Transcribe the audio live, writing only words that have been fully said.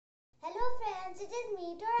it is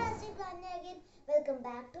me, Torastic Vanya again. Welcome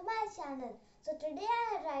back to my channel. So today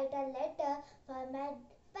I write a letter for my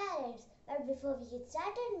parents. But before we get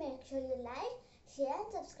started, make sure you like, share and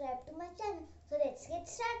subscribe to my channel. So let's get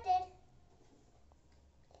started.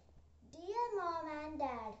 Dear Mom and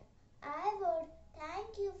Dad, I would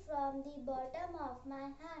thank you from the bottom of my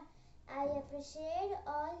heart. I appreciate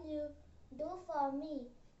all you do for me.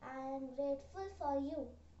 I am grateful for you.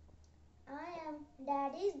 I am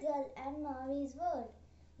Daddy's girl and Mommy's world.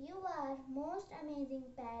 You are most amazing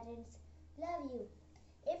parents. Love you.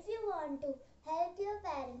 If you want to help your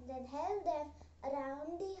parents, then help them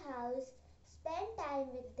around the house, spend time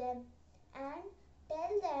with them and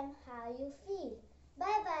tell them how you feel.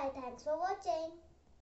 Bye bye. Thanks for watching.